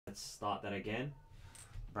Let's start that again.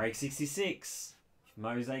 Break 66.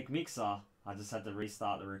 Mosaic Mixer. I just had to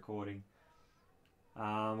restart the recording.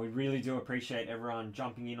 We really do appreciate everyone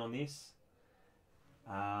jumping in on this.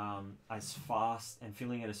 As fast and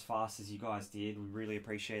filling it as fast as you guys did. We really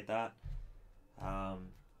appreciate that.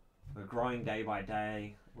 We're growing day by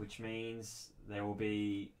day, which means there will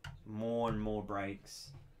be more and more breaks.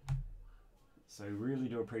 So we really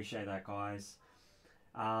do appreciate that, guys.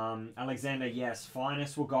 Alexander, yes,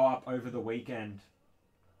 Finest will go up over the weekend.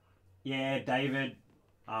 Yeah, David,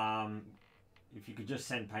 if you could just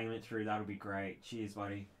send payment through, that would be great. Cheers,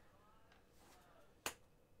 buddy.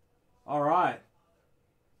 All right.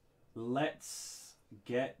 Let's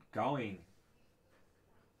get going.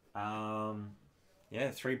 Yeah,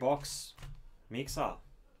 3-box mixer.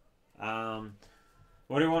 What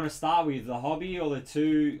do you want to start with? The hobby or the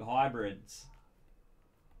 2 hybrids?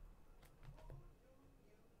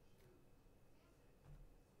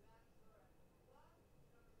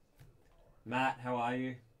 Matt, how are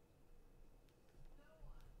you?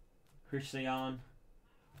 Christian.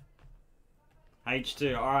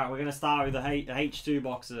 H2. Alright, we're going to start with the H2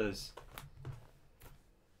 boxes.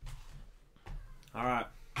 Alright.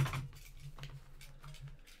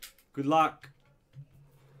 Good luck.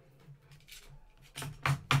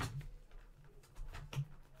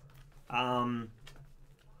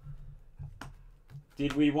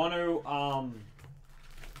 Did we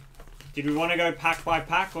want to go pack by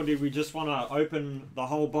pack, or did we just want to open the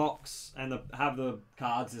whole box and have the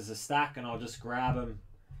cards as a stack, and I'll just grab them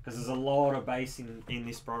because there's a lot of base in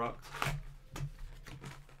this product.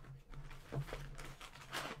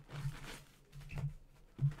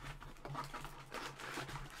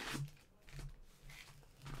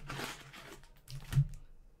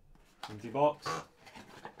 Empty box.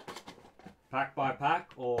 Pack by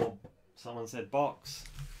pack, or someone said box.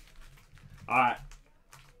 Alright.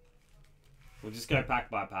 We'll just go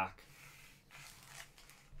pack by pack.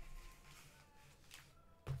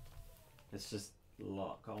 It's just a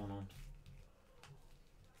lot going on.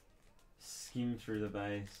 Skim through the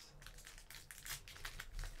base.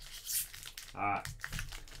 Alright.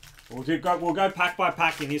 We'll go pack by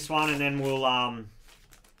pack in this one, and then we'll open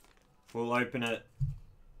it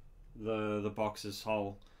the boxes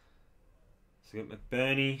whole. So we got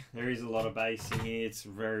McBurney. There is a lot of base in here. It's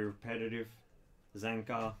very repetitive.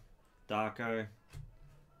 Zanka, Darko,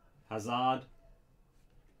 Hazard.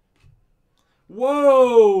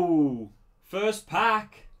 Whoa! First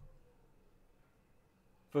pack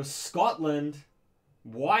for Scotland.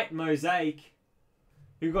 White Mosaic.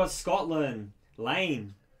 Who got Scotland?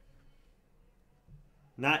 Lane.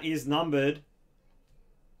 And that is numbered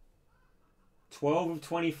 12 of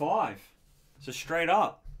 25. So straight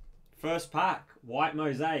up. First pack. White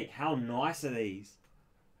Mosaic. How nice are these?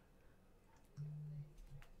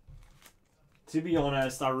 To be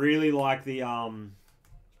honest, I really like the I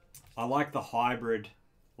like the hybrid,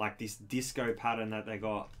 like this disco pattern that they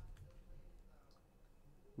got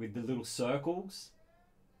with the little circles.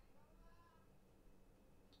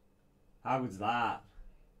 How good's that?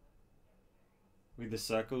 With the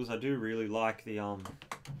circles, I do really like the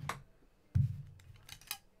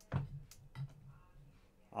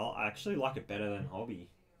I actually like it better than Hobby.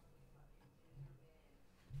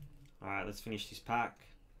 Alright, let's finish this pack.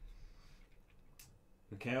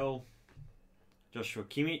 Mikel, Joshua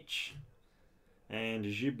Kimmich, and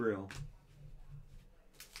Gibril.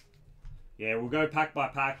 Yeah, we'll go pack by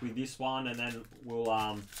pack with this one, and then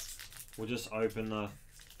we'll just open the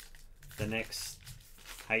next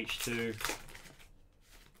H2.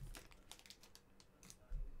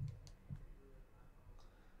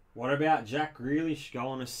 What about Jack Grealish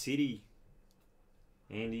going to City?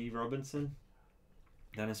 Andy Robinson,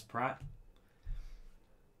 Dennis Pratt.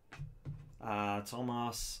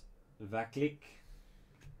 Thomas Vaklik.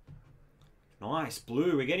 Nice,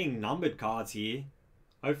 blue. We're getting numbered cards here.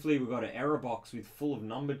 Hopefully we've got an error box with full of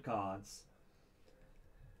numbered cards.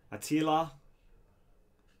 Attila,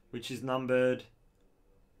 which is numbered...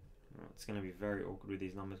 Oh, it's going to be very awkward with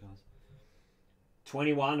these numbered cards.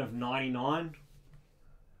 21 of 99.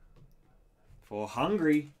 For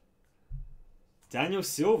Hungary, Daniel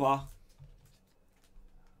Silva.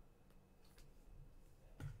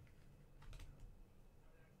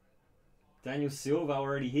 Daniel Silva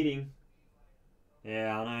already hitting.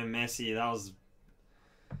 Yeah, I know, Messi. That was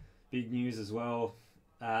big news as well.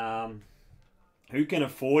 Who can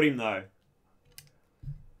afford him, though?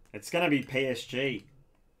 It's going to be PSG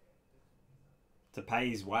to pay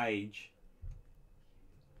his wage.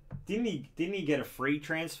 Didn't he get a free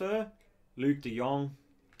transfer? Luke de Jong,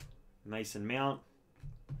 Mason Mount,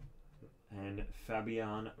 And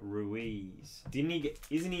Fabian Ruiz. Didn't he get?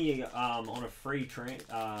 Isn't he on a free trade?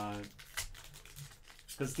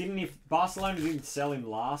 Because didn't if Barcelona didn't sell him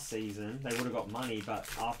last season, they would have got money. But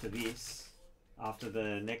after this, after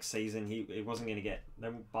the next season, he wasn't going to get.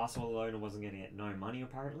 Barcelona wasn't going to get no money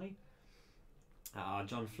apparently.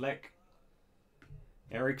 John Fleck,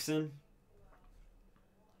 Ericsson,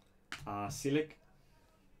 Silic.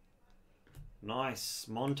 Nice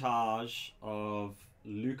montage of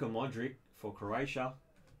Luka Modric for Croatia.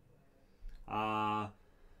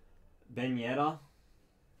 Ben Yedder.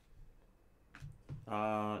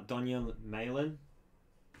 Daniel Malin.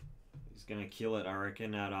 He's going to kill it, I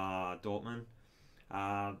reckon, at Dortmund.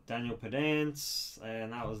 Daniel Pedance.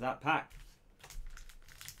 And that was that pack.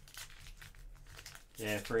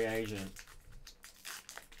 Yeah, free agent.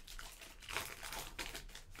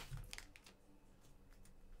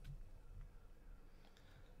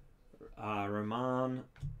 Roman,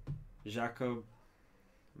 Jacob,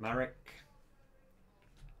 Marek,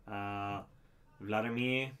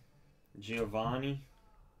 Vladimir, Giovanni,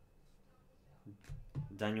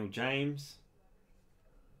 Daniel James,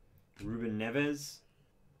 Ruben Neves,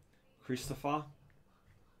 Christopher,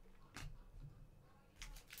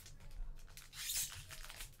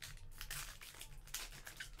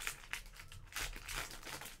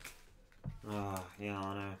 yeah,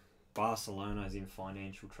 I know. Barcelona is in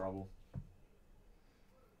financial trouble.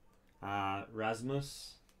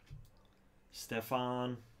 Rasmus,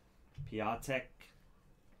 Stefan, Piatek,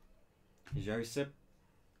 Josep,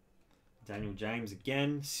 Daniel James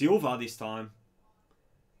again, Silva this time.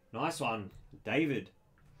 Nice one, David.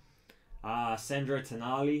 Sandro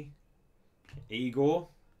Tonali, Igor,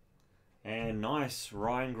 and nice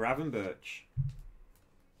Ryan Gravenberch.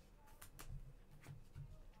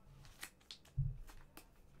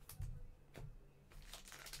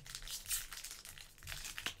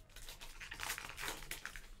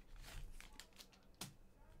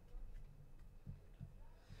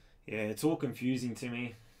 Yeah, it's all confusing to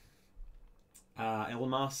me.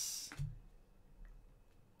 Elmas.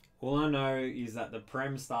 All I know is that the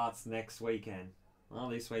Prem starts next weekend. Well,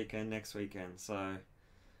 this weekend, next weekend. So,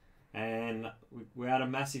 and we had a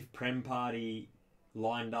massive Prem party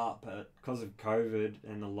lined up because of COVID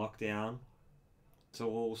and the lockdown. It's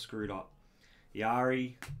all screwed up.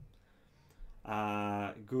 Yari,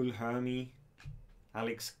 Gulhermi,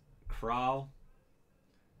 Alex Kral,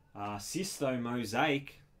 Sisto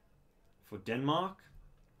Mosaic for Denmark,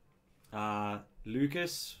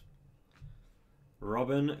 Lucas,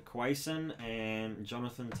 Robin Quaison, and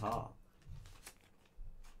Jonathan Tah.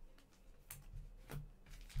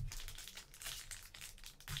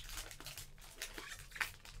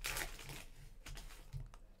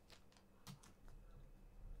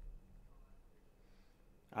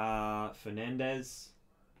 Fernandez,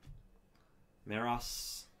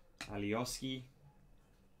 Meras, Alioski,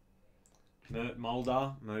 Mert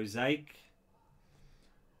Mulder, Mosaic,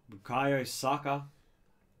 Bukayo Saka,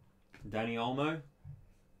 Danny Olmo,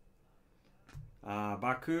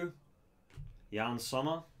 Baku, Jan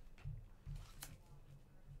Sommer,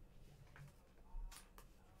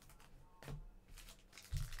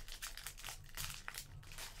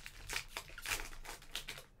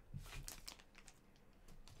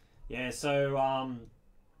 yeah, so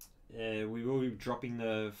we will be dropping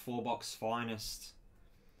the 4-box finest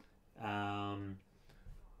on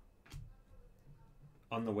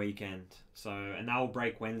the weekend. So, and that will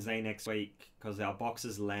break Wednesday next week because our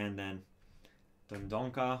boxes land then.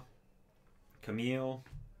 Dondonka, Camille,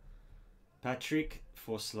 Patrick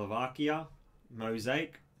for Slovakia,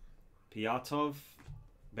 Mosaic, Piatov,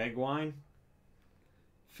 Begwine,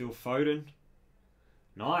 Phil Foden.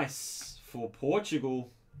 Nice for Portugal.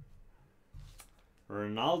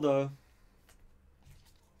 Ronaldo.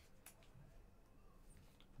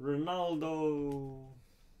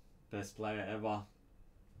 Best player ever.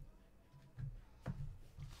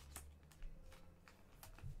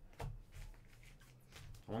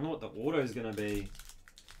 I wonder what the auto is going to be.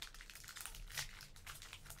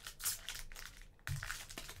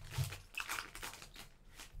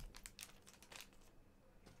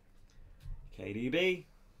 KDB.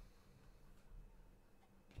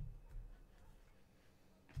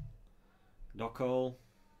 Dokol.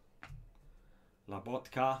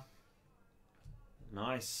 Labotka.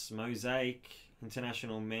 Nice. Mosaic.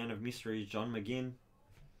 International Man of Mysteries, John McGinn.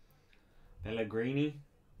 Pellegrini.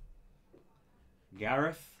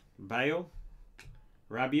 Gareth. Bale.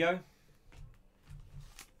 Rabiot.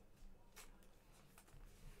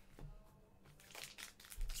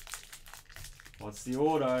 What's the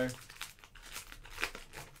auto?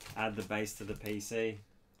 Add the base to the PC.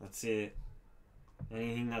 That's it.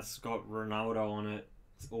 Anything that's got Ronaldo on it,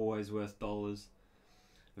 it's always worth dollars.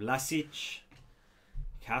 Vlasic,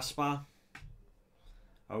 Kasper.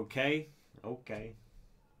 Okay.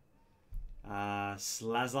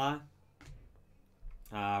 Slazar,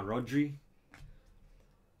 Rodri,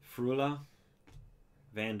 Frula,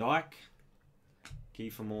 Van Dijk,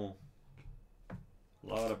 Kiefer Moore.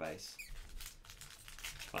 Lot of base.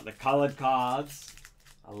 But the coloured cards,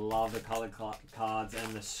 I love the coloured cards,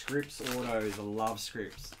 and the scripts autos, I love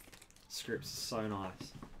scripts. Scripts are so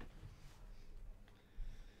nice.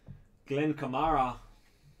 Glenn Kamara,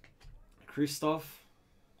 Christoph,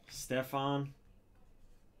 Stefan,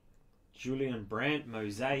 Julian Brandt,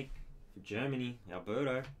 Mosaic for Germany,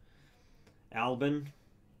 Alberto, Albin,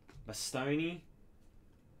 Bastoni,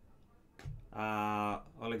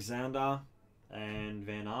 Alexander, and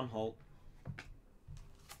Van Aanholt.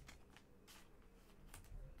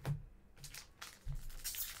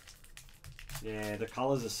 Yeah, the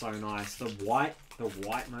colors are so nice. The white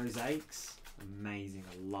mosaics, amazing.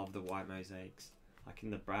 I love the white mosaics, like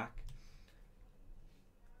in the back.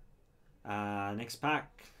 Next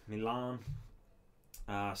pack, Milan,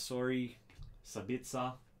 Sori,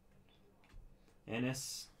 Sabitzer,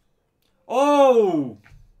 Ennis. Oh!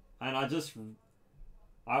 And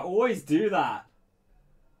I always do that.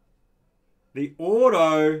 The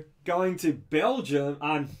auto going to Belgium.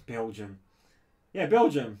 Yeah,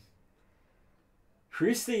 Belgium.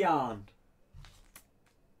 Christian.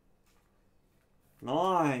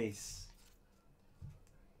 Nice.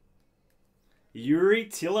 Yuri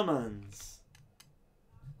Tillemans.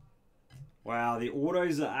 Wow, the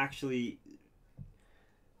autos are actually...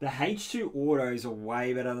 The H2 autos are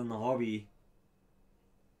way better than the hobby.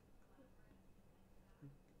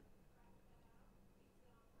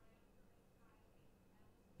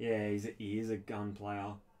 Yeah, he is a gun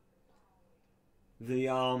player. The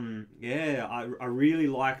yeah, I really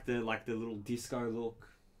like the little disco look.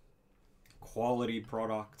 Quality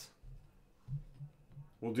product.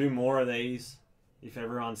 We'll do more of these if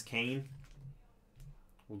everyone's keen.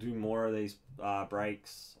 We'll do more of these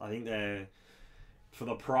breaks. I think they're, for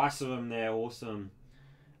the price of them, they're awesome.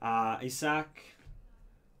 Isak,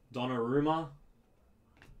 Donnarumma,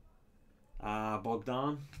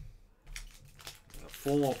 Bogdan.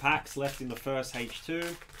 4 more packs left in the first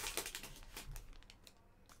H2.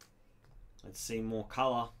 Let's see more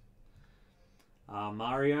colour.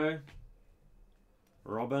 Mario,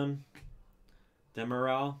 Robin,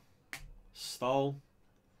 Demiral, Stoll.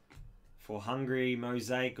 For Hungary,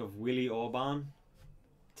 Mosaic of Willy Orban.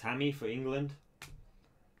 Tammy for England.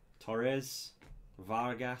 Torres,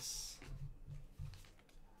 Vargas.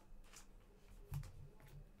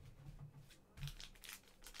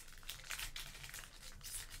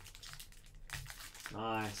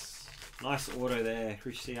 Nice. Nice auto there,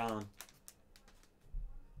 Christian.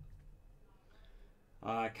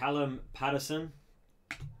 Callum Patterson.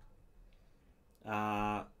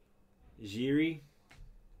 Giri.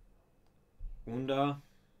 Under.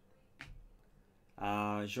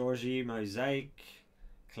 Georgie Mosaic.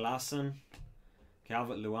 Klassen.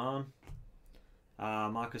 Calvert-Lewin.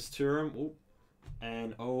 Marcus Thuram. Ooh.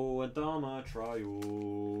 And Adama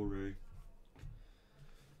Traore.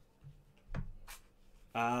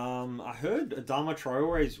 I heard Adama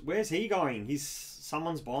Traore is... Where's he going?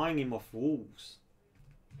 Someone's buying him off Wolves.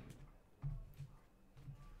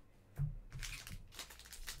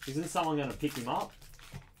 Isn't someone going to pick him up?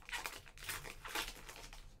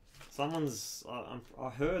 Someone's... I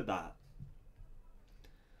heard that.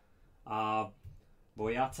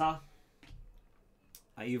 Boyata.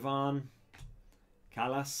 Ivan.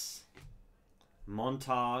 Callas.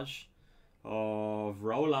 Montage of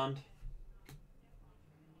Roland.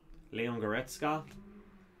 Leon Goretzka.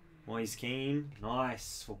 Moise Keane.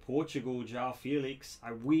 Nice. For Portugal, João Felix.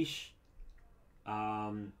 I wish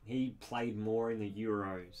he played more in the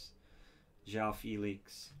Euros. João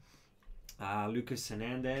Felix. Lucas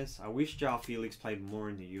Hernandez. I wish João Felix played more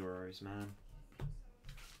in the Euros, man.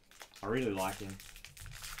 I really like him.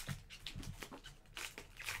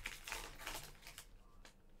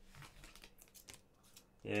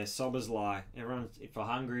 Yeah, Soberslai. Everyone, for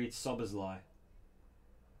Hungary, it's Soberslai.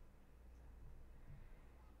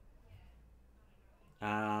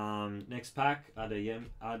 Next pack,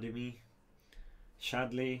 Ademi,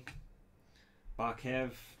 Shadley,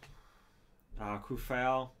 Barkev,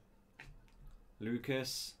 Kufal,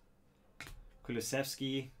 Lucas,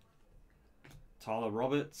 Kulusevski, Tyler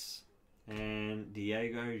Roberts, and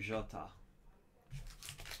Diego Jota.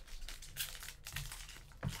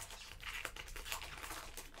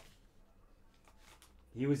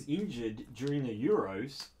 He was injured during the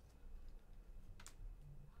Euros.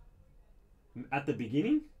 at the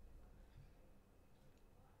beginning,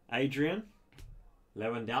 Adrian,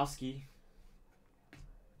 Lewandowski,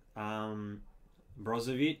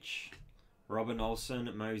 Brozovic, Robin Olsen,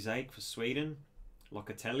 Mosaic for Sweden,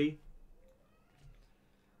 Locatelli,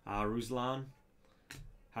 Ruslan,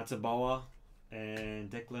 Hataboa, and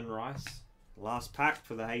Declan Rice. Last pack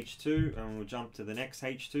for the H2, and we'll jump to the next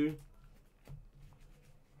H2.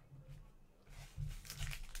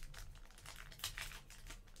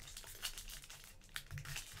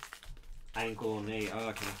 Ankle or knee. Oh,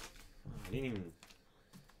 okay. I didn't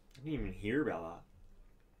even hear about that.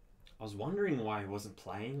 I was wondering why he wasn't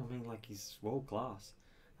playing. I mean, like, he's world class.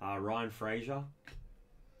 Ryan Fraser,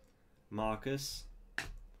 Marcus,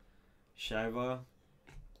 Shaver,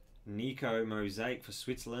 Nico Mosaic for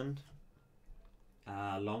Switzerland,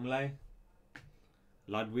 Longley,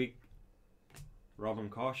 Ludwig, Robin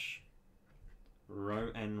Koch,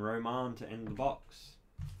 and Roman to end the box.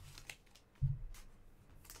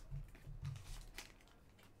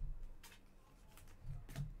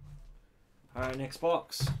 Alright, next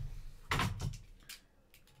box.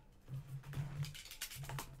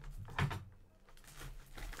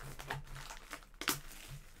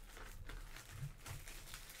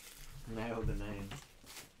 Nailed the name.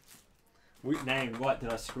 What name? What? Did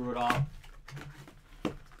I screw it up?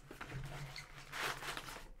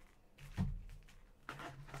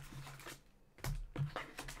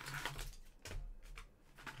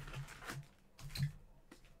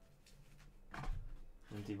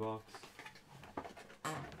 Empty box.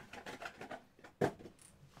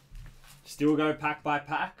 Still go pack by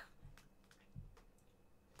pack.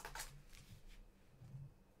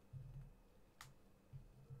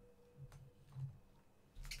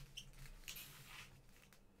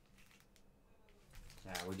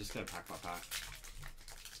 Yeah, we'll just go pack by pack.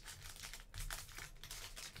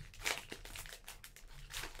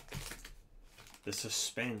 The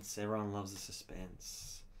suspense. Everyone loves the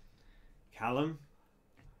suspense. Callum.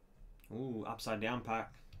 Ooh, upside down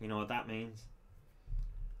pack. You know what that means.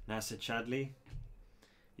 Nasser Chadley.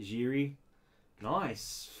 Giri.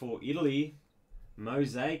 Nice. For Italy.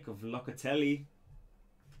 Mosaic of Locatelli.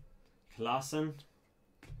 Klaassen.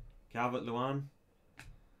 Calvert-Lewin.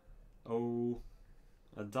 Oh.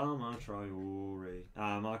 Adama Traore.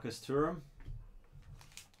 Marcus Thuram.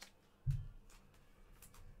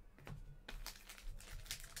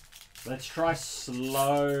 Let's try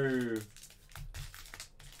slow.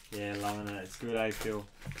 Yeah, loving it. It's good, I feel.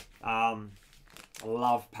 I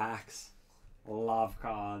love packs. Love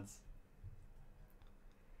cards.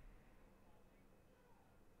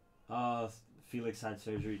 Felix had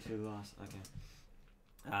surgery too last. Okay.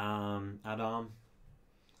 Adam.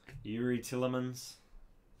 Yuri Tillemans.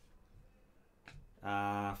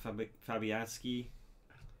 Fabianski.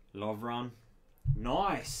 Lovren.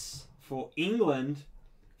 Nice. For England.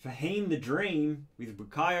 Fahim the Dream with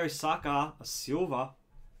Bukayo Saka, a silver.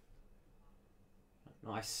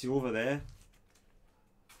 Nice silver there.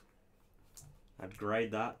 I'd grade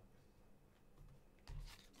that.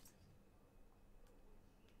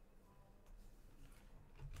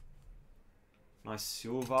 Nice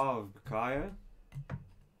silver of Bukayo.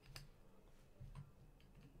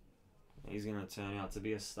 He's going to turn out to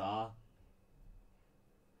be a star.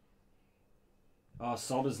 Oh,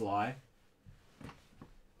 Sobersley.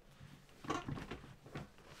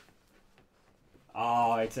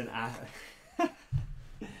 Oh, it's an...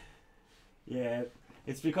 Yeah,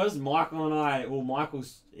 it's because Michael and I... Well,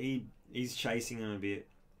 he's chasing him a bit.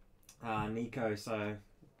 Nico, so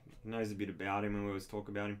he knows a bit about him and we always talk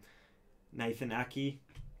about him. Nathan Aki.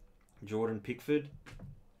 Jordan Pickford.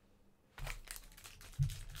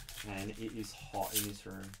 Man, it is hot in this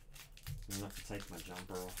room. I'm going to have to take my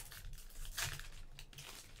jumper off.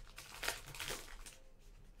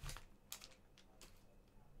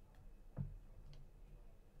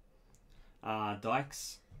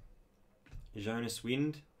 Dykes, Jonas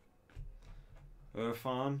Wind,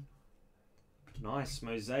 Irfan, nice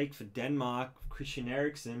Mosaic for Denmark, Christian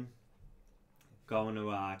Eriksen, going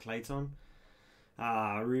to Clayton,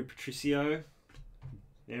 Rui Patricio,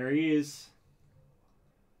 there he is,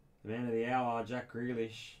 the man of the hour, Jack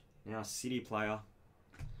Grealish, now City player,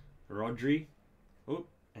 Rodri,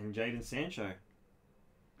 and Jadon Sancho.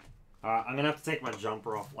 I'm going to have to take my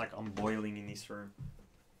jumper off, like I'm boiling in this room.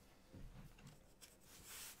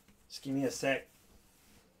 Just give me a sec.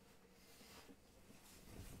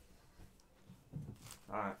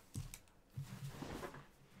 Alright.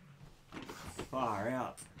 Far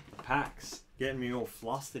out. Packs. Getting me all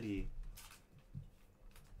flustered here.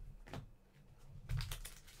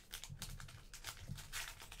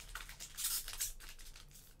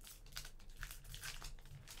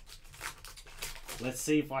 Let's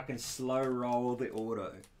see if I can slow roll the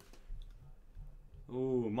auto.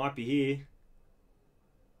 Ooh, might be here.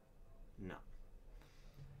 No.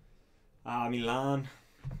 Milan,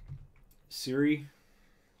 Suri,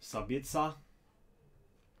 Sabitzer,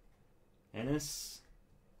 Ennis,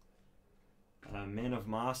 Men of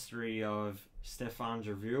Mastery of Stefan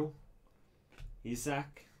Javille,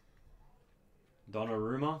 Isaac,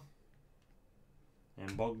 Donnarumma,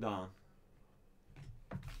 and Bogdan.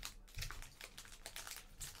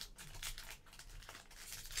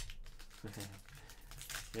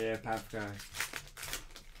 Yeah, Pavko.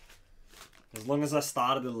 As long as I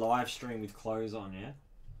started the live stream with clothes on, yeah?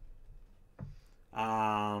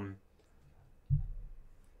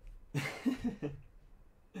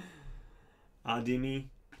 Ardimi,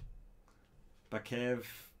 Bakev,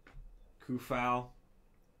 Kufau,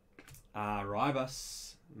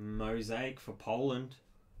 Rybus, Mosaic for Poland.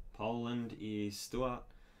 Poland is Stuart.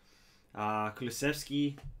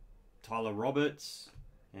 Kulusevski, Tyler Roberts,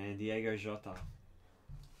 and Diego Jota.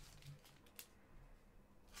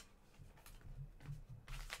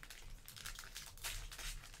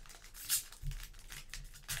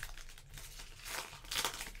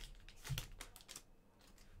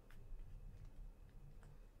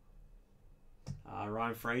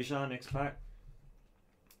 Ryan Fraser, next pack.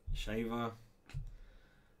 Shaver.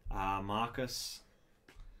 Marcus.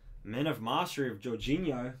 Men of Mastery of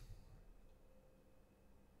Jorginho.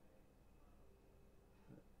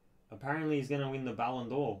 Apparently he's going to win the Ballon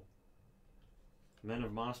d'Or. Men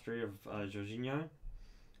of Mastery of Jorginho.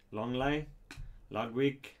 Longley.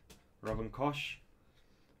 Ludwig. Robin Koch.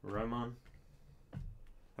 Roman.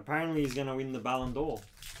 Apparently he's going to win the Ballon d'Or.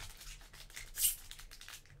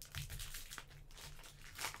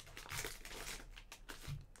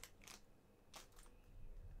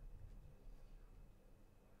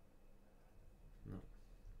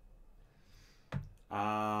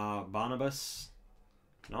 Barnabas.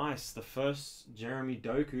 Nice. The first Jeremy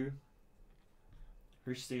Doku.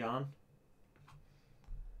 Christian.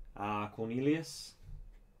 Cornelius.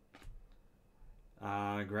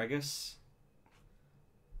 Gregus.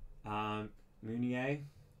 Munier.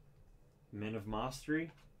 Men of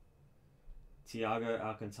Mastery. Thiago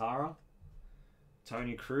Alcantara.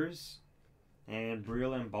 Tony Cruz. And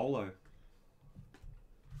Brill and Bolo.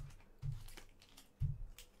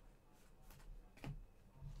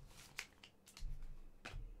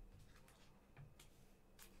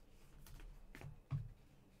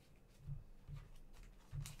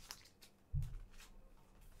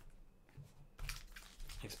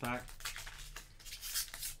 Next pack.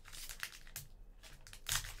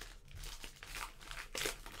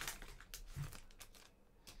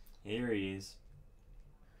 Here he is.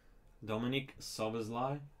 Dominic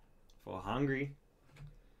Szoboszlai for Hungary.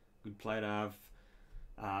 Good play to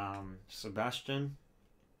have. Sebastian.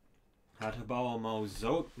 Harbour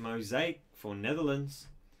Mosaic for Netherlands.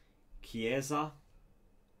 Chiesa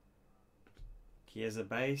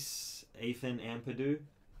base. Ethan Ampadu.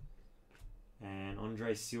 And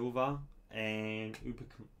Andre Silva. And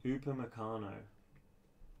Upamecano.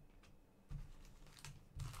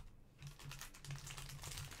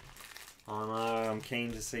 I know, I'm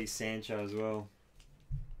keen to see Sancho as well.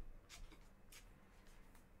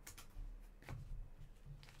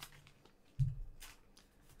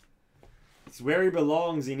 It's where he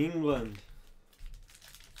belongs, in England.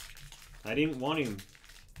 They didn't want him.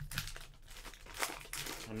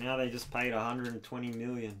 And now they just paid 120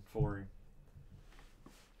 million for him.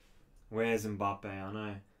 Where's Mbappe? I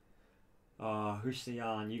know. Oh,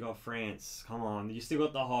 Hustian, you got France. Come on, you still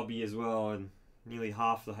got the hobby as well, and nearly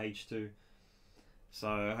half the H2.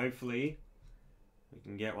 So hopefully we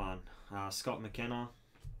can get one. Scott McKenna,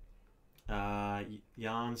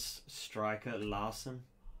 Jans Striker Larsen,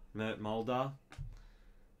 Mert Mulder,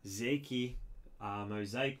 Zeki,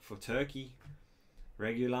 Mosaic for Turkey,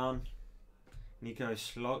 Regulan, Nico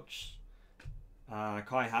Sloch,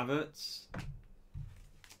 Kai Havertz.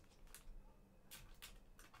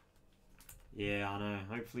 Yeah, I know.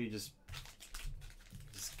 Hopefully just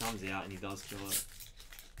comes out and he does kill it.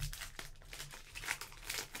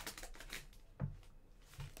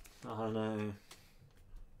 Oh no.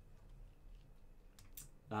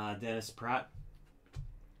 Dennis Pratt.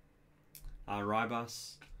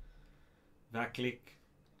 Rybus. Vaklik.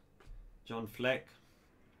 John Fleck.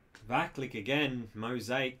 Vaklik again.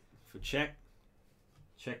 Mosaic for Czech.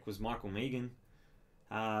 Czech was Michael Megan.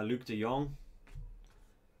 Luke de Jong.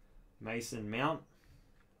 Mason Mount.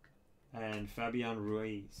 And Fabian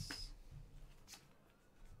Ruiz.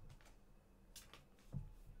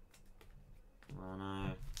 Oh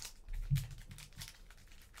no.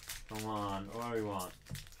 Come on, what do we want?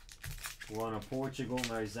 We want a Portugal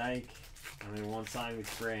Mosaic, and we want something with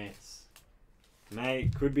France.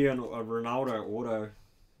 Mate, could be a Ronaldo auto.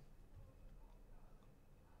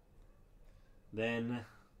 Then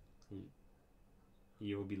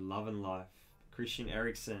you'll be loving life. Christian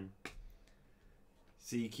Eriksen,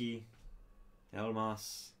 Ziki,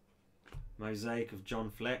 Elmas, Mosaic of John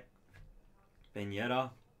Fleck, Ben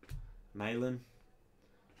Yedder, Malin,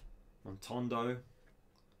 Montondo,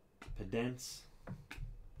 Pedence.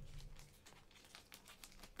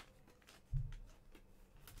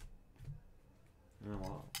 You know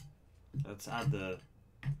what? Let's add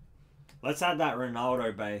that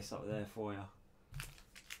Ronaldo base up there for you.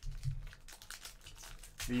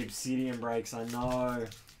 The Obsidian breaks, I know.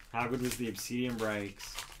 How good was the Obsidian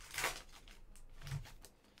breaks?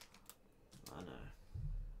 I know.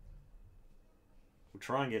 We'll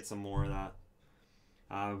try and get some more of that.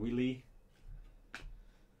 Willie.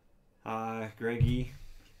 Greggy.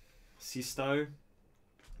 Sisto.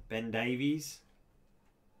 Ben Davies.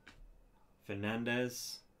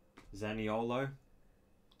 Fernandez. Zaniolo.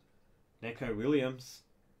 Neco Williams.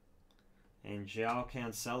 And João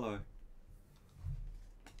Cancelo.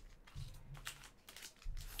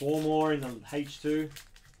 4 more in the H2.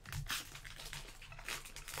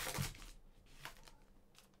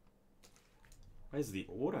 Where's the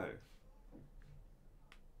auto?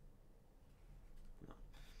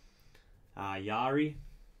 No. Yari.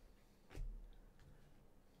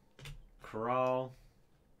 Corral.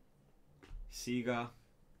 Siga.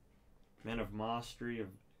 Man of Mastery of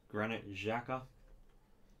Granite Xhaka.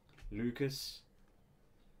 Lucas.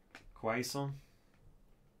 Quaison.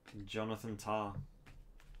 Jonathan Tah.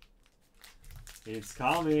 It's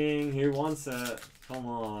coming. Who wants it? Come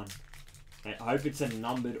on. I hope it's a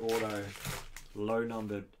numbered auto. Low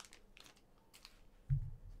numbered.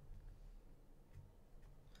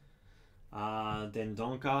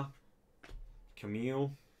 Dendonka.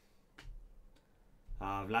 Camille.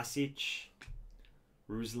 Vlasic.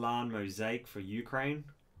 Ruslan Mosaic for Ukraine.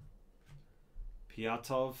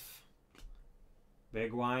 Piatov.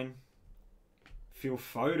 Begwine. Phil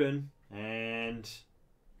Foden. And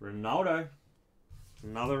Ronaldo.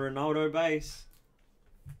 Another Ronaldo base.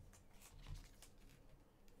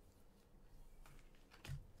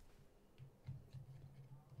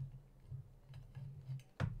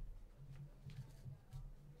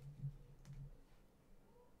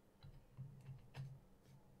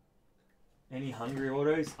 Any hungry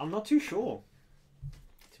autos? I'm not too sure,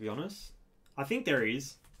 to be honest. I think there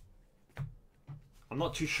is. I'm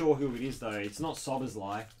not too sure who it is though. It's not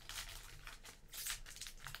Soberslai.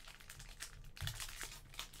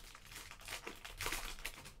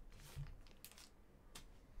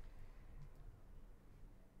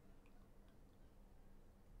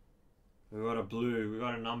 We got a blue. We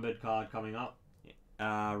got a numbered card coming up.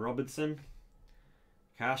 Robertson,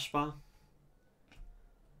 Kasper.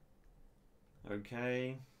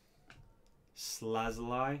 Okay.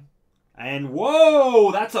 Slazalai. And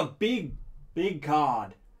whoa, that's a big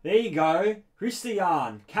card. There you go.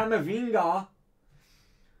 Christian Camavinga.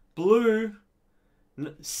 Blue.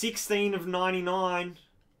 16 of 99.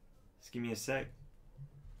 Just give me a sec.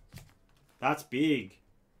 That's big.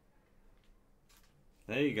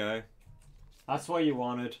 There you go. That's what you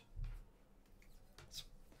wanted.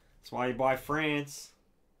 That's why you buy France.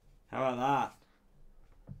 How about that?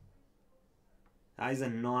 That is a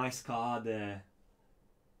nice card there.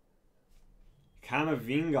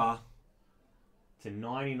 Camavinga to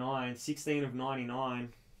 99. 16 of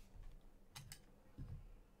 99.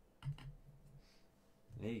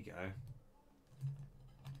 There you go.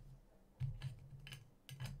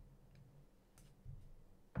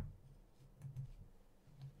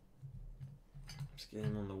 Just get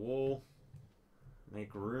him on the wall.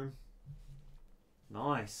 Make room.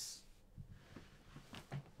 Nice.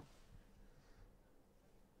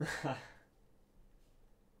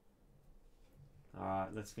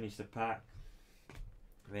 Alright, let's finish the pack.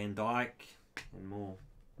 Van Dijk and more.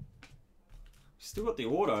 Still got the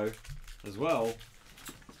auto as well.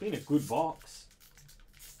 It's been a good box.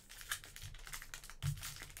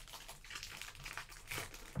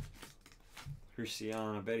 Christian,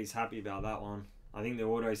 I bet he's happy about that one. I think the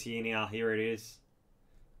auto's here now. Here it is.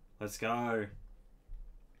 Let's go.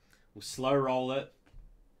 We'll slow roll it.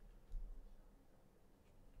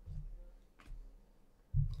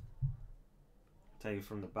 Take it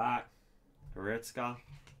from the back. Goretzka.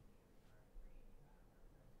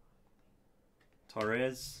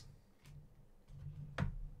 Torres.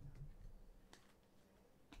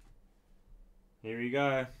 Here we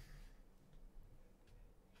go.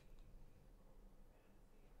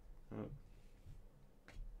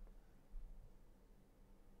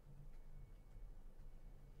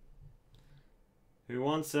 Who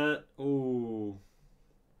wants it? Ooh.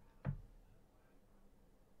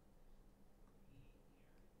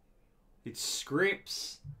 It's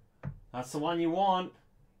Scripps. That's the one you want.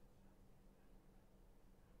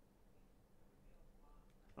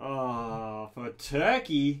 Oh, for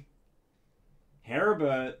Turkey.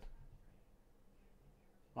 Herbert.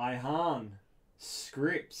 Ihan.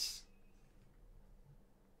 Scripps.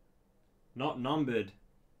 Not numbered.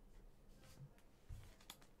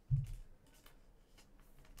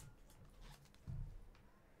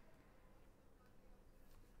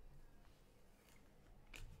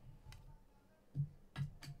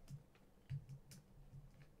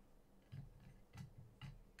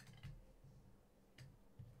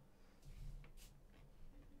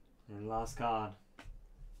 And last card.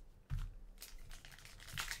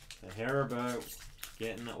 The Haribo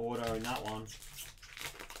getting the auto in that one.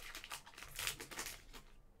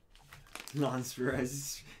 Non-Spiros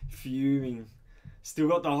is fuming. Still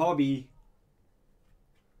got the hobby.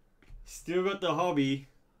 Still got the hobby.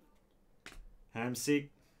 Hamsik.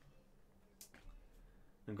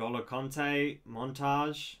 N'Golo Conte.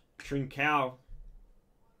 Montage. Trincao.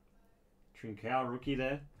 Trincao rookie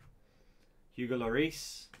there. Hugo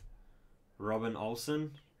Lloris. Robin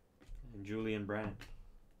Olsen. And Julian Brand.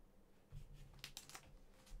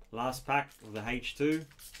 Last pack of the H2.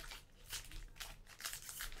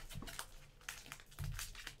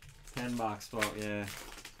 $10 spot, yeah.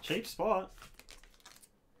 Cheap spot.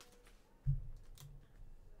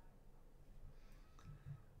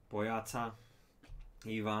 Boyata.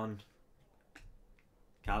 Ivan.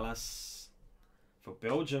 Callas. For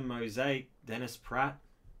Belgium, Mosaic. Dennis Pratt.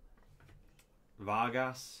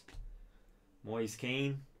 Vargas. Moise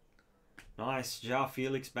Keane. Nice. João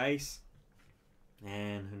Felix base.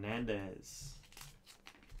 And Hernandez.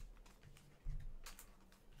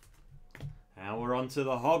 Now we're on to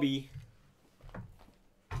the hobby.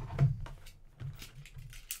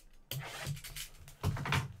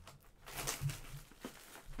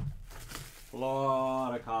 A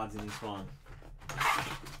lot of cards in this one.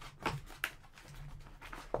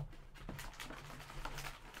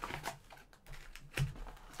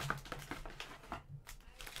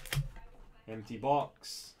 Empty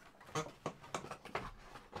box.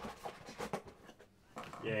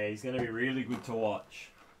 Yeah, he's going to be really good to watch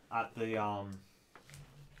at the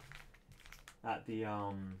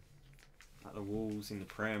Wolves in the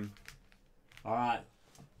Prem. All right,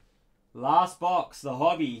 last box, the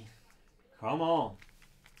hobby. Come on,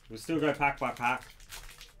 we'll still go pack by pack.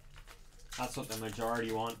 That's what the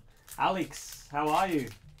majority want. Alex, how are you?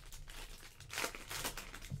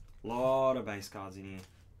 Lot of base cards in here.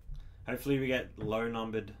 Hopefully we get low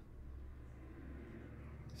numbered.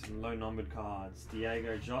 Some low numbered cards.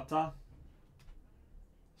 Diego Jota.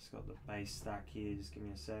 Just got the base stack here. Just give me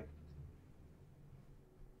a sec.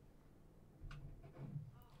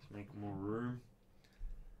 Just make more room.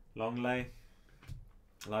 Longley.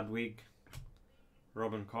 Ludwig.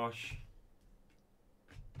 Robin Koch.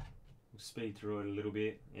 We'll speed through it a little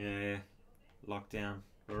bit. Yeah. Lockdown.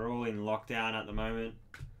 We're all in lockdown at the moment.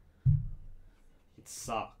 It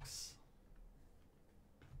sucks.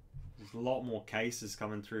 There's a lot more cases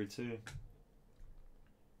coming through too.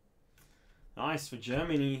 Nice for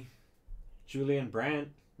Germany. Julian Brandt,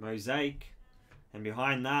 Mosaic. And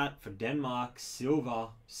behind that for Denmark, Silva,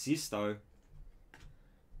 Sisto.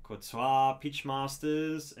 Courtois,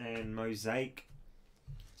 Pitchmasters, and Mosaic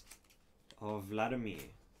of Vladimir.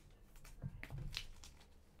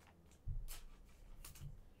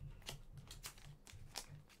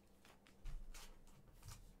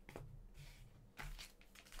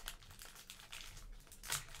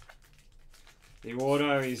 The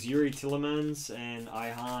auto is Yuri Tillemans and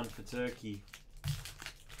Ihan for Turkey.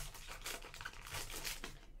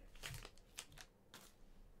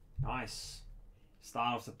 Nice.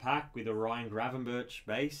 Start off the pack with a Ryan Gravenberch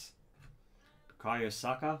base. Bukayo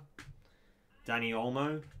Saka. Danny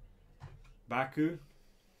Olmo. Baku.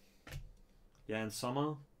 Jan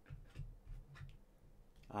Sommer.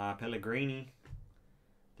 Pellegrini.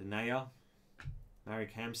 Denea.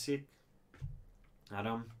 Marek Hamsik.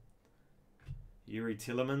 Adam. Yuri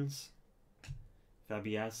Tillemans,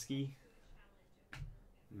 Fabianski,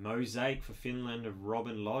 Mosaic for Finland of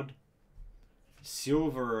Robin Lodd,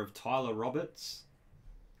 Silver of Tyler Roberts,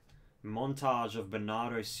 Montage of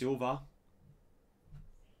Bernardo Silva,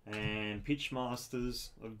 and Pitchmasters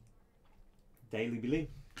of Daily Billy.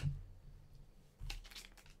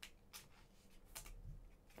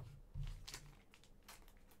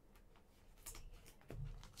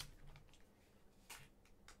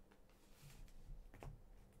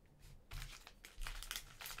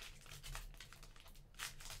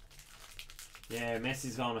 Yeah,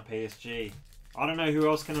 Messi's going to PSG. I don't know who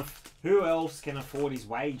else can afford his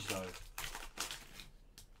wage though.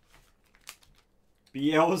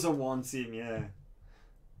 Bielsa wants him, yeah.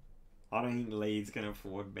 I don't think Leeds can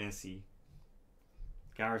afford Messi.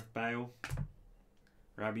 Gareth Bale,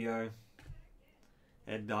 Rabiot,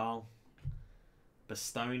 Ed Dahl,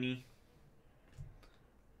 Bastoni,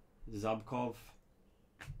 Zubkov.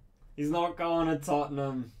 He's not going to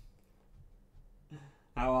Tottenham.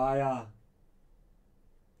 How are ya?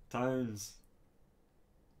 Tones,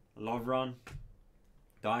 Lovron,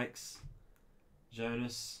 Dykes,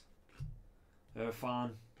 Jonas,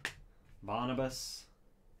 Irfan, Barnabas.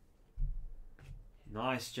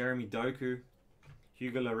 Nice, Jeremy Doku,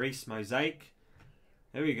 Hugo Lloris, Mosaic.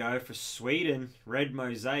 There we go, for Sweden, red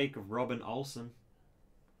Mosaic of Robin Olsen.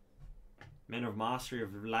 Men of Mastery of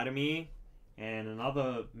Vladimir. And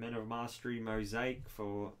another Men of Mastery Mosaic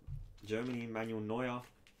for Germany, Manuel Neuer.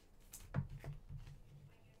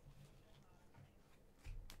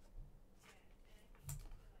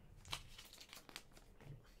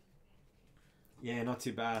 Yeah, not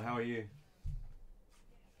too bad. How are you?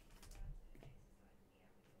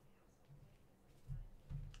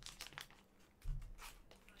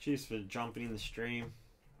 Cheers for jumping in the stream.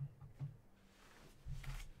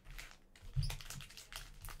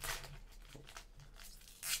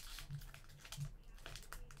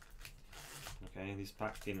 Okay, this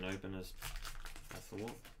pack didn't open as I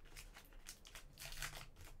thought.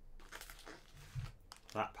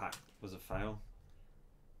 That pack was a fail.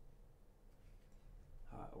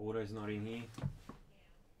 Auto's not in here.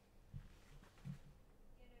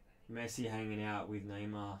 Messi hanging out with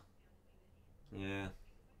Neymar. Yeah.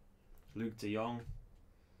 Luke de Jong,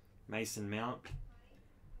 Mason Mount,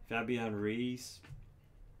 Fabian Ruiz,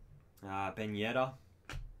 Ben Yedder,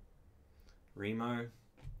 Remo,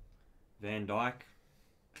 Van Dijk,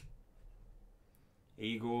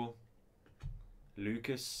 Igor,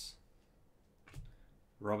 Lucas,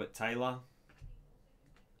 Robert Taylor,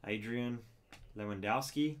 Adrian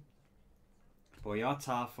Lewandowski,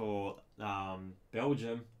 Boyata for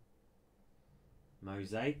Belgium,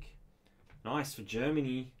 Mosaic, nice for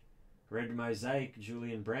Germany. Red Mosaic,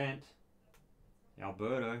 Julian Brandt,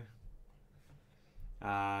 Alberto,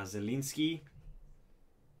 Zelinski,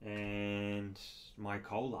 and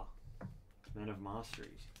Mykola, Men of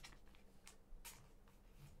Mastery.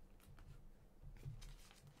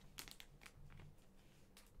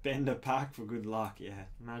 Bender pack for good luck, yeah,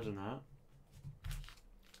 imagine that.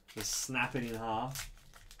 Just snap it in half.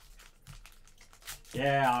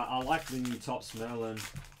 Yeah, I like the new Topps Merlin.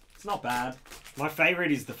 It's not bad. My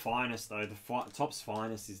favourite is the Finest though. The Topps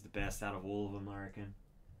Finest is the best out of all of them, I reckon.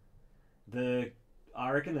 I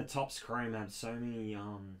reckon the Topps Chrome had so many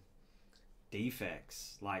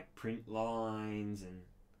defects, like print lines, and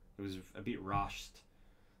it was a bit rushed.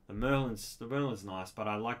 The Merlin's nice, but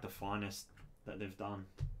I like the Finest that they've done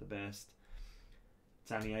the best.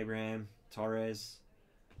 Tammy Abraham, Torres,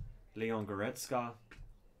 Leon Goretzka,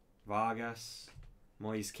 Vargas,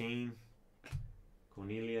 Moise Keane,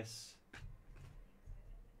 Cornelius.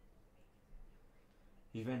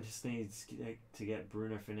 Juventus needs to get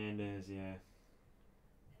Bruno Fernandes, yeah.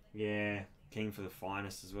 Yeah, King for the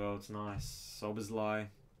Finest as well, it's nice. Soboslai,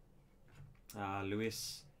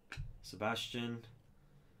 Luis, Sebastian,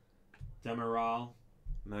 Demiral,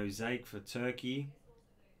 Mosaic for Turkey,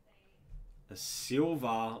 a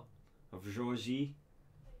silver of Georgie,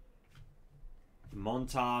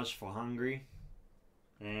 Montage for Hungary,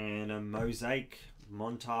 and a Mosaic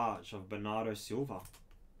Montage of Bernardo Silva.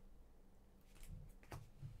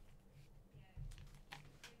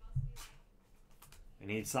 I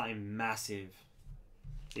need something massive.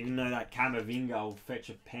 Even though that Camavinga will fetch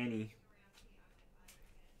a penny.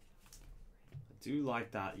 I do like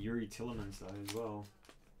that Yuri Tillemans though as well.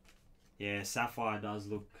 Yeah, Sapphire does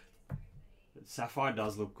look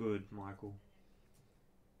good, Michael.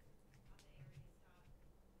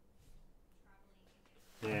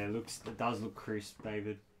 Yeah, it does look crisp,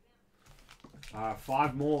 David.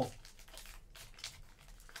 5 more.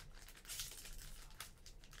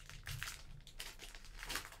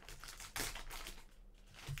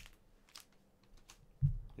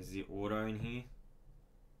 Is the auto in here?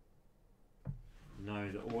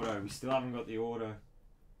 No, the auto. We still haven't got the auto.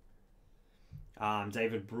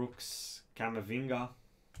 David Brooks, Camavinga,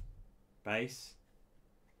 base.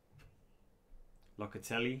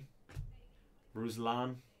 Locatelli,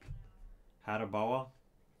 Ruslan, Haraboa,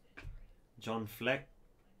 John Fleck,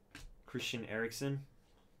 Christian Eriksen,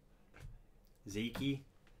 Zeki,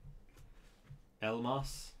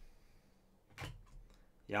 Elmas,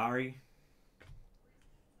 Yari,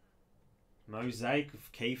 Mosaic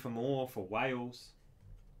of Kiefer Moore for Wales.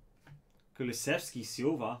 Kulusevski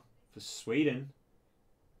silver for Sweden.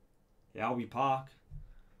 Alby Park.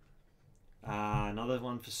 Another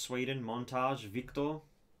one for Sweden, Montage, Victor.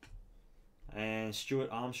 And Stuart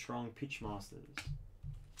Armstrong, Pitchmasters.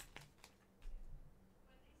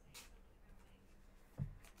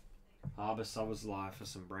 Harbour Summers Live for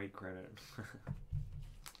some break credit.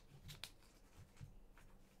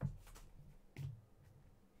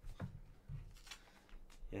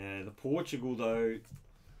 Yeah, the Portugal though,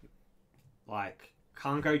 like,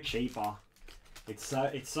 can't go cheaper. It's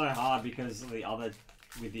so hard because of the other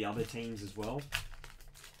teams as well,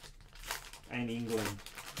 and England.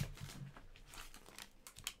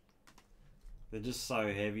 They're just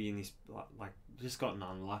so heavy in this, like just gotten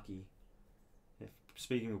unlucky.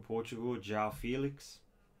 Speaking of Portugal, João Felix,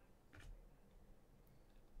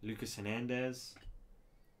 Lucas Hernandez,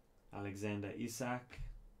 Alexander Isak,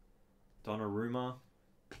 Donnarumma,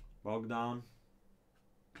 Bogdan,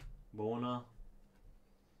 Borna.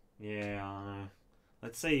 Yeah, I know.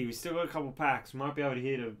 Let's see, we still got a couple packs. Might be able to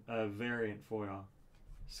hit a variant for you.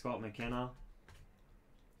 Scott McKenna,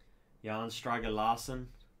 Jan Striger Larsen,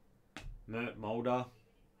 Mert Mulder,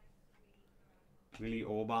 Willie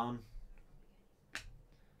Orban.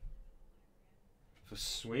 For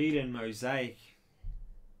Sweden, Mosaic.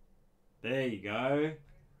 There you go.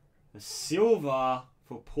 The silver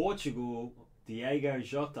for Portugal, Diego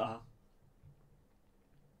Jota.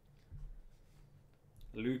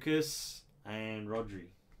 Lucas and Rodri.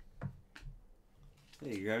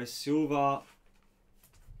 There you go. Silver,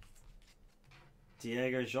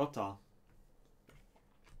 Diego Jota.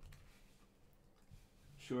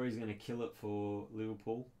 Sure he's going to kill it for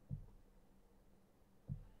Liverpool.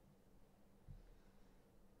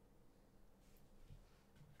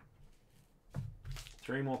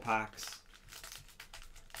 Three more packs.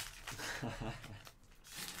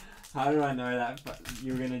 How did I know that? But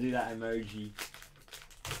you were going to do that emoji.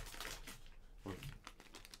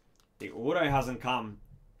 The auto hasn't come.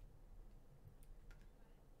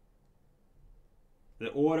 The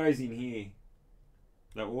auto's in here.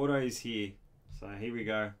 The auto is here. So here we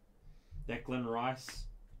go. Declan Rice.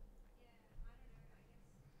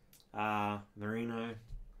 Marino.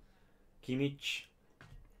 Kimmich.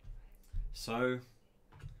 So.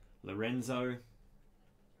 Lorenzo.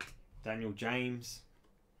 Daniel James.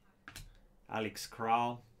 Alex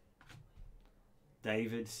Kral.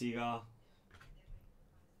 David Seager.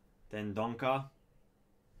 Then Donka.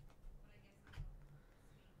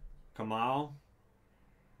 Kamal.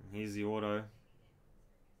 Here's the auto.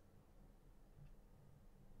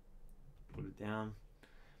 Put it down.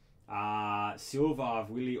 Silver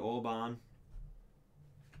of Willie Orban.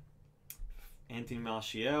 Anthony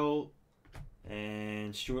Martial.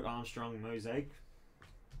 And Stuart Armstrong Mosaic.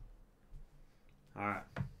 Alright.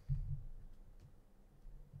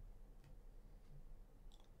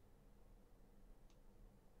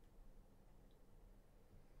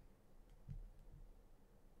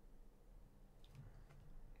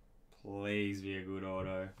 Please be a good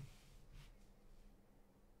auto.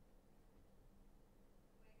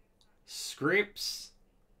 Scripts.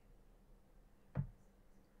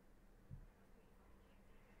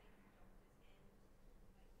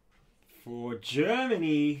 For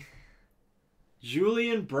Germany,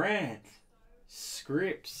 Julian Brandt.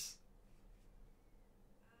 Scripts.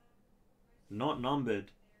 Not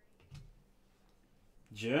numbered.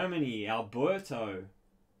 Germany, Alberto.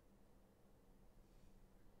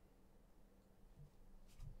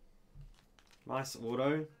 Nice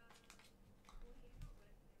auto.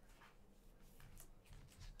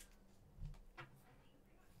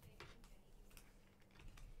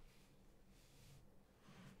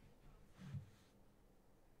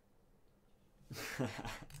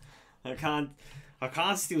 I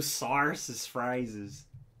can't steal Cyrus's phrases.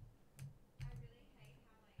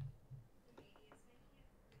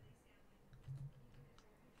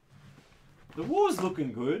 The war's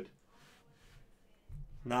looking good.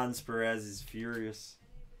 Nans Perez is furious.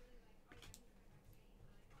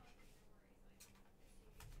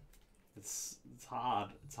 It's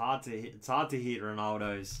hard. It's hard to hit. It's hard to hit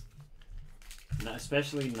Ronaldo's. No,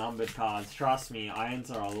 especially numbered cards. Trust me, I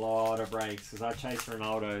enter a lot of breaks because I chase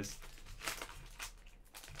Ronaldo's.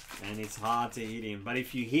 And it's hard to hit him. But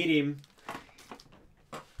if you hit him,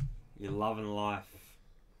 you're loving life.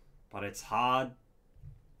 But it's hard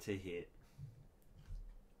to hit.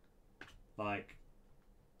 Like,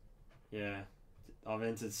 yeah. I've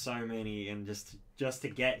entered so many and just to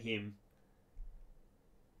get him.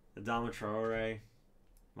 Adama Traore,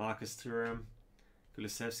 Marcus Thuram,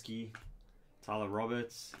 Kulusevski, Tyler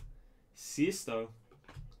Roberts, Sisto,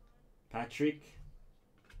 Patrick.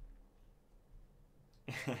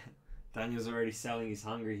 Daniel's already selling his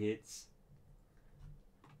hungry hits.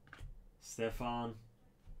 Stefan.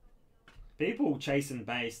 People chasing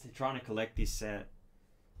base. They're trying to collect this set.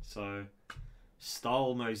 So,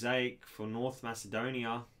 Stole Mosaic for North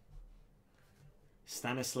Macedonia.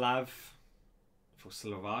 Stanislav for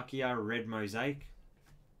Slovakia. Red Mosaic.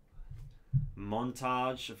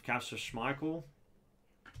 Montage of Kasper Schmeichel.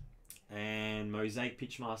 And Mosaic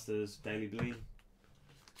Pitchmasters Daily Bling.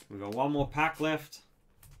 We've got one more pack left.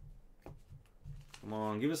 Come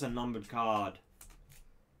on, give us a numbered card.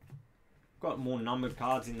 Got more numbered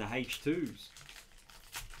cards in the H2s.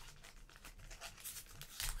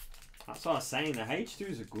 That's what I was saying, the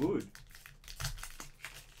H2s are good.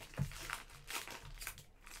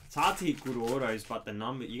 It's hard to hit good autos, but the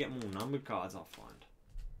number, you get more numbered cards, I find.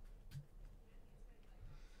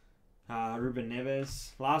 Ruben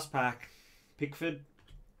Neves. Last pack. Pickford.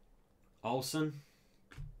 Olsen.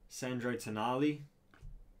 Sandro Tonali.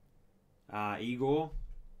 Igor.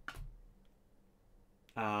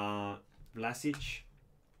 Vlasic.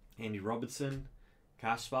 Andy Robertson.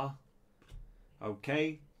 Kasper.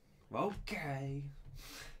 Okay. Okay.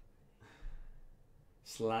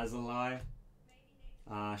 Slazalai.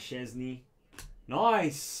 Chesney.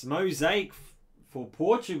 Nice. Mosaic for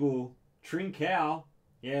Portugal. Trincao.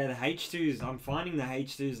 Yeah, the H2s. I'm finding the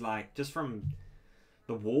H2s, like, just from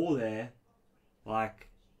the wall there, like,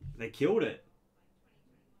 they killed it.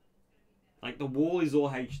 Like, the wall is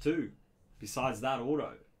all H2. Besides that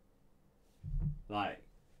auto. Like,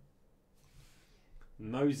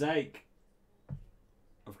 Mosaic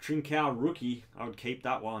of Trincao rookie. I would keep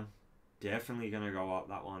that one. Definitely going to go up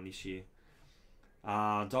that one this year.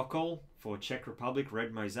 Dokol for Czech Republic.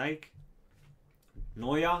 Red Mosaic.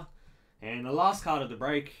 Neuer. And the last card of the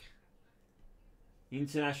break.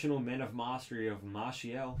 International Men of Mastery of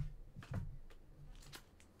Martial.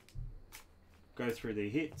 Go through the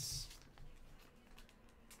hits.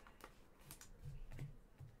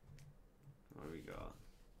 What we got?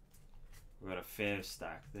 We got a fair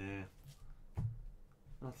stack there.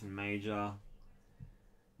 Nothing major.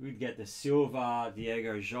 We'd get the Silva,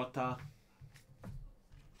 Diego Jota.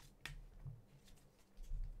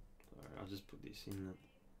 Sorry, I'll just put this in.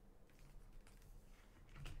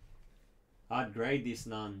 I'd grade this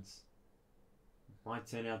Nuns. Might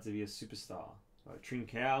turn out to be a superstar. So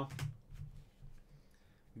Trincao.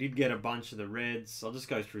 Did get a bunch of the reds. I'll just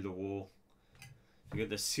go through the wall. We got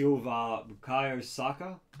the Silva, Bukayo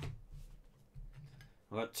Saka.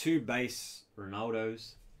 I've got two base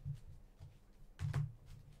Ronaldos.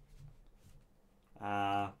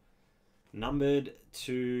 Numbered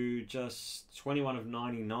to just 21 of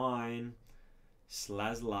 99.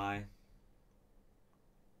 Slazlai.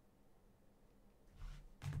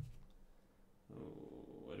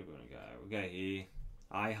 Where do we want to go? We'll go here.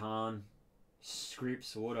 Ihan.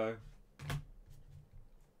 Scripps Auto.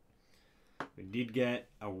 We did get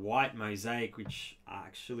a white Mosaic, which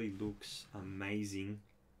actually looks amazing.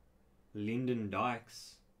 Lyndon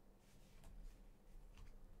Dykes.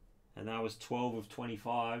 And that was 12 of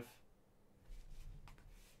 25.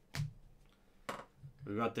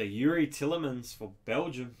 We've got the Yuri Tillemans for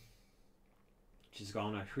Belgium, which is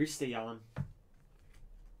going to Christian.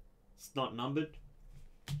 It's not numbered.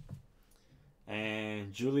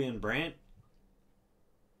 And Julian Brandt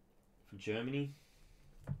for Germany.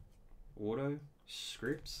 Auto.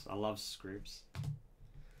 Scripts. I love Scripts.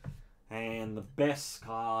 And the best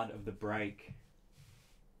card of the break,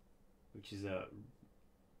 which is a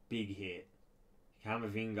big hit.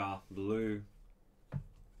 Kamavinga, blue.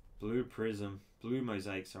 Blue Prism. Blue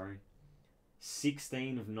Mosaic, sorry.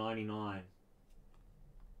 16 of 99.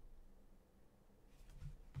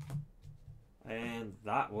 And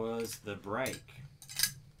that was the break.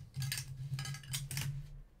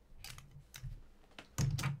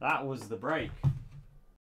 That was the break.